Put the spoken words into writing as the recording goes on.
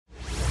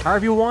Hi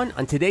everyone,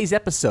 on today's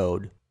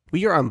episode,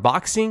 we are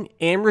unboxing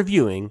and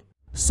reviewing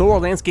solar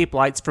landscape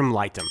lights from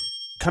Litom.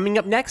 Coming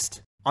up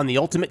next on the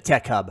Ultimate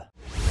Tech Hub.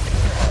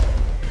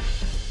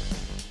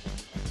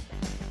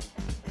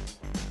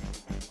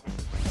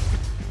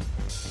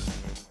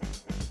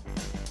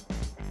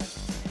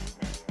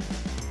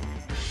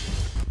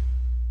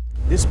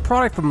 This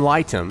product from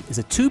Litom is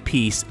a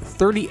two-piece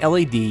 30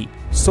 LED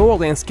solar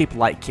landscape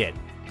light kit.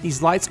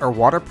 These lights are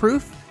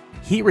waterproof,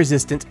 heat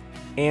resistant,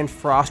 and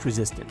frost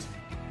resistant.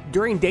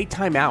 During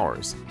daytime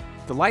hours,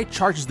 the light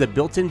charges the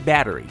built-in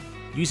battery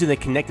using the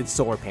connected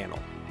solar panel.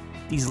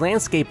 These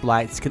landscape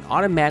lights can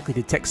automatically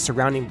detect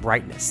surrounding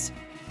brightness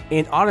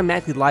and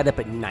automatically light up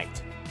at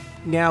night.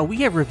 Now, we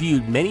have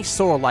reviewed many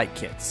solar light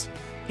kits,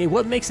 and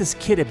what makes this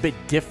kit a bit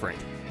different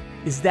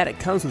is that it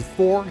comes with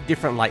 4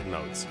 different light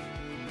modes.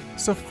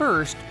 So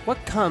first,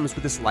 what comes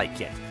with this light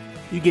kit?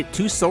 You get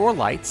 2 solar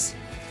lights,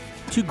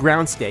 2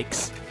 ground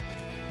stakes,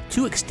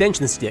 2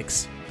 extension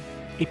sticks,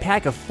 a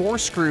pack of 4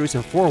 screws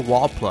and 4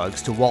 wall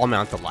plugs to wall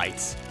mount the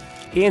lights,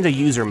 and a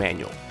user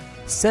manual.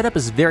 Setup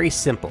is very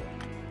simple.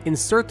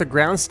 Insert the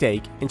ground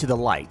stake into the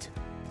light,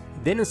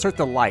 then insert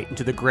the light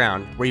into the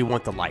ground where you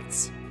want the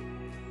lights.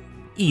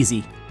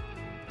 Easy.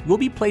 We'll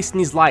be placing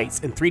these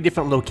lights in 3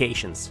 different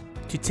locations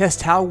to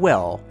test how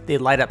well they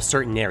light up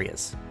certain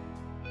areas.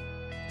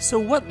 So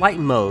what light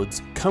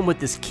modes come with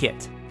this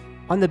kit?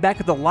 On the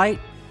back of the light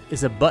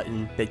is a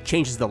button that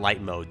changes the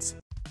light modes.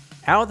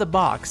 Out of the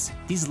box,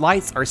 these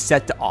lights are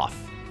set to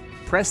off.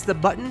 Press the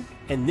button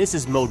and this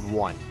is mode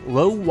 1,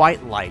 low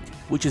white light,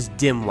 which is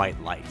dim white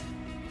light.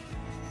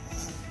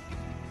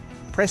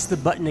 Press the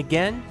button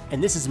again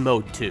and this is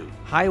mode 2,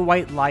 high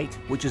white light,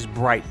 which is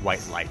bright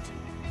white light.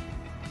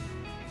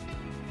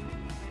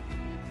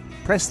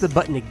 Press the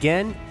button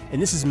again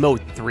and this is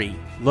mode 3,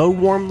 low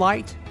warm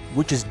light,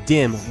 which is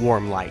dim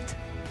warm light.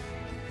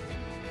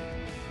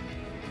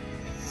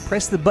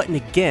 Press the button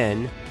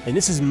again and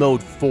this is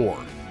mode 4,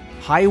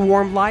 high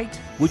warm light,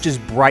 which is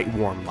bright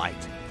warm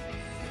light.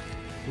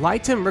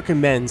 Litom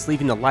recommends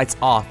leaving the lights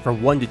off for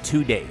 1 to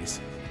 2 days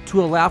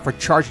to allow for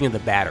charging of the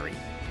battery.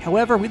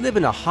 However, we live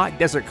in a hot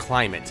desert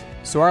climate,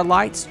 so our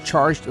lights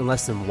charged in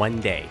less than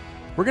 1 day.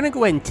 We're going to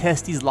go ahead and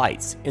test these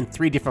lights in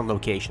 3 different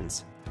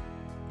locations.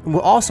 And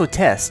we'll also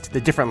test the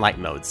different light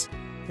modes.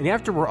 And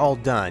after we're all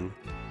done,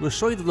 we'll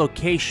show you the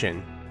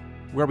location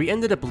where we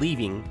ended up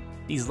leaving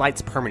these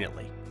lights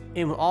permanently.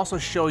 And we'll also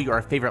show you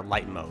our favorite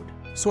light mode.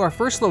 So our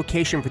first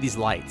location for these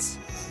lights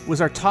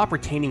was our top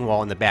retaining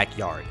wall in the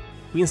backyard.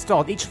 We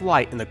installed each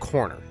light in the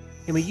corner,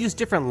 and we used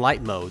different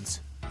light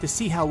modes to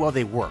see how well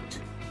they worked.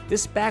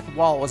 This back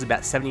wall was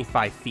about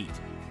 75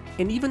 feet,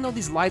 and even though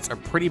these lights are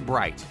pretty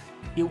bright,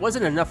 it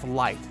wasn't enough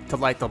light to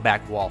light the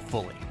back wall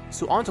fully.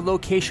 So on to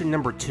location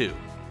number 2.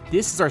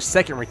 This is our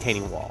second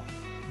retaining wall,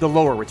 the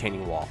lower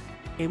retaining wall.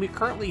 And we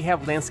currently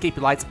have landscape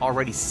lights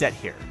already set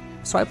here.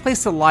 So I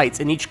placed the lights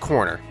in each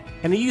corner,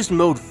 and I used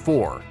mode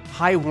 4,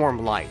 high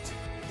warm light.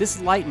 This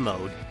light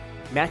mode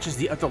matches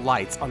the other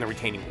lights on the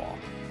retaining wall.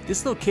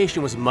 This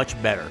location was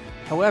much better.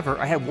 However,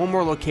 I had one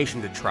more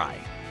location to try.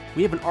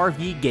 We have an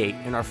RV gate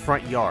in our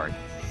front yard,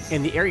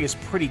 and the area is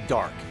pretty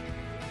dark.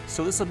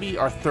 So this will be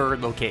our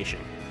third location.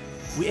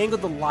 We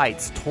angled the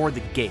lights toward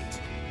the gate,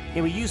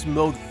 and we used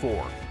mode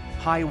 4,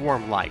 high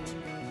warm light.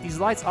 These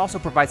lights also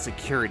provide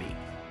security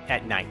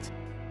at night.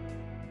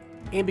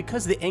 And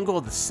because of the angle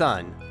of the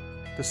sun,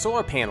 the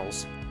solar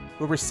panels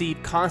will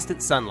receive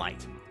constant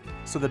sunlight,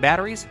 so the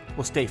batteries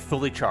will stay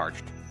fully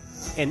charged.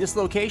 And this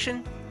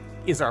location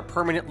is our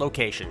permanent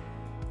location.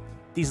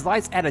 These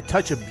lights add a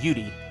touch of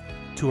beauty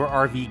to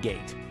our RV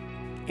gate.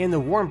 And the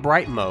warm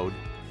bright mode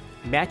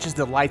matches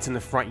the lights in the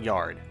front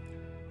yard,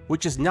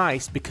 which is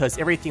nice because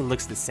everything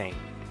looks the same.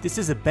 This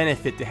is a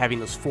benefit to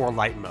having those 4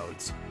 light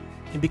modes.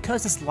 And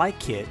because this light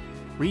kit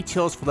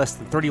retails for less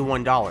than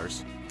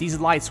 $31, these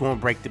lights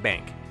won't break the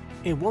bank.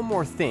 And one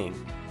more thing,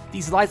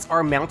 these lights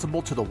are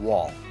mountable to the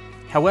wall.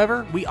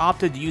 However, we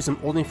opted to use them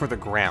only for the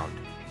ground.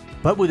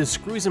 But with the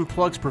screws and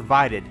plugs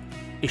provided,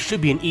 it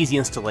should be an easy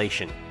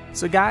installation.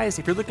 So guys,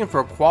 if you're looking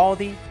for a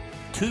quality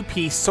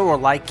 2-piece solar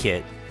light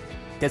kit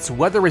that's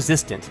weather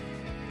resistant,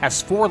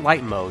 has 4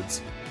 light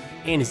modes,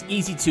 and is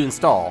easy to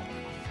install,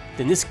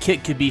 then this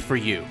kit could be for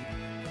you.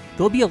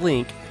 There'll be a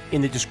link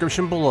in the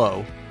description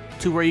below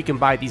to where you can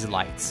buy these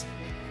lights.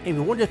 And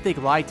we wanted to thank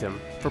Litom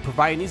for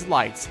providing these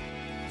lights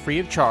free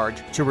of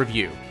charge to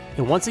review.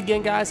 And once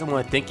again guys, I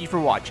want to thank you for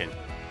watching.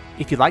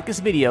 If you like this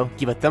video,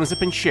 give a thumbs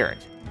up and share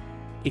it.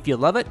 If you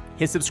love it,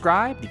 hit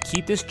subscribe to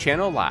keep this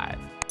channel alive.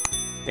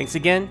 Thanks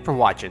again for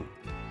watching.